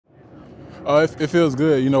It feels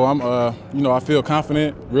good. I feel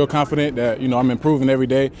confident, real confident that, I'm improving every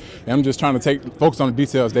day. And I'm just trying to focus on the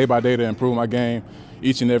details day by day to improve my game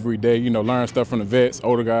each and every day. Learn stuff from the vets,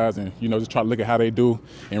 older guys, and, just try to look at how they do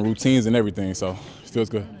and routines and everything. So it feels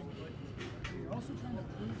good. You're also trying to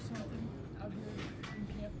prove something out here in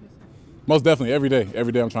camp this year? Most definitely, every day.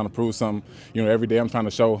 Every day I'm trying to prove something. Every day I'm trying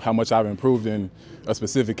to show how much I've improved in a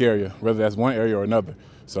specific area, whether that's one area or another.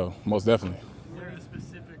 So most definitely. Is there a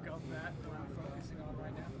specific of that we're focusing on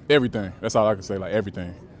right now? Everything. That's all I can say, like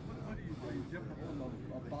everything. What do you bring different from a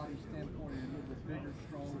body standpoint? Are you a little bit bigger,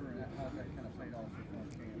 stronger, and how's that kind of played off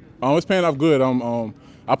for camp? It's paying off good.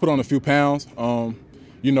 I put on a few pounds, and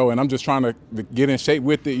I'm just trying to get in shape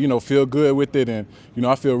with it, feel good with it, and,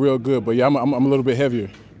 I feel real good. But, yeah, I'm a little bit heavier.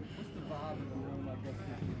 What's the vibe in the room, I guess,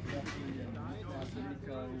 with Jeffrey and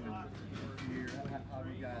Nico and here? How do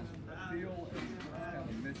you guys feel, and what's kind of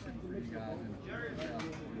the mission for you guys?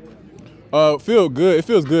 Feel good. It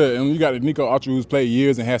feels good, and you got Nico Archer, who's played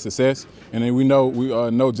years and had success, and then we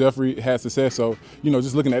know Jeffrey had success. So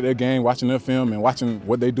just looking at their game, watching their film, and watching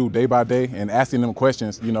what they do day by day, and asking them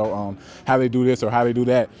questions, how they do this or how they do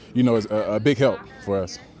that, is a big help for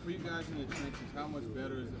us. For you guys in the trenches, how much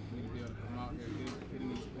better is it for you to be able to come out here getting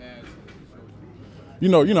these pads? You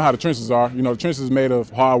know how the trenches are. The trenches is made of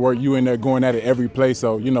hard work. You in there going at it every play.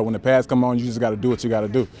 So when the pads come on, you just got to do what you got to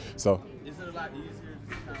do. So. Is it a lot easier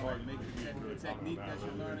to kind of like make the technique that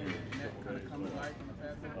you're learning and that kind of come to life on the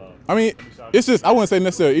pad? I mean, it's just, I wouldn't say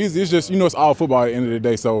necessarily easy. It's just, it's all football at the end of the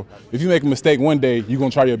day. So if you make a mistake one day, you're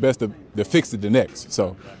going to try your best to fix it the next.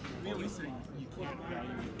 So.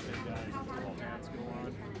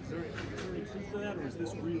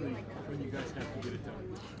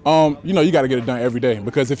 You got to get it done every day,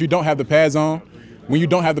 because if you don't have the pads on, when you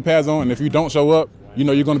don't have the pads on, and if you don't show up,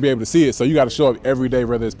 you're going to be able to see it. So you got to show up every day,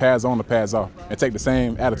 whether it's pads on or pads off, and take the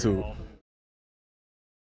same attitude.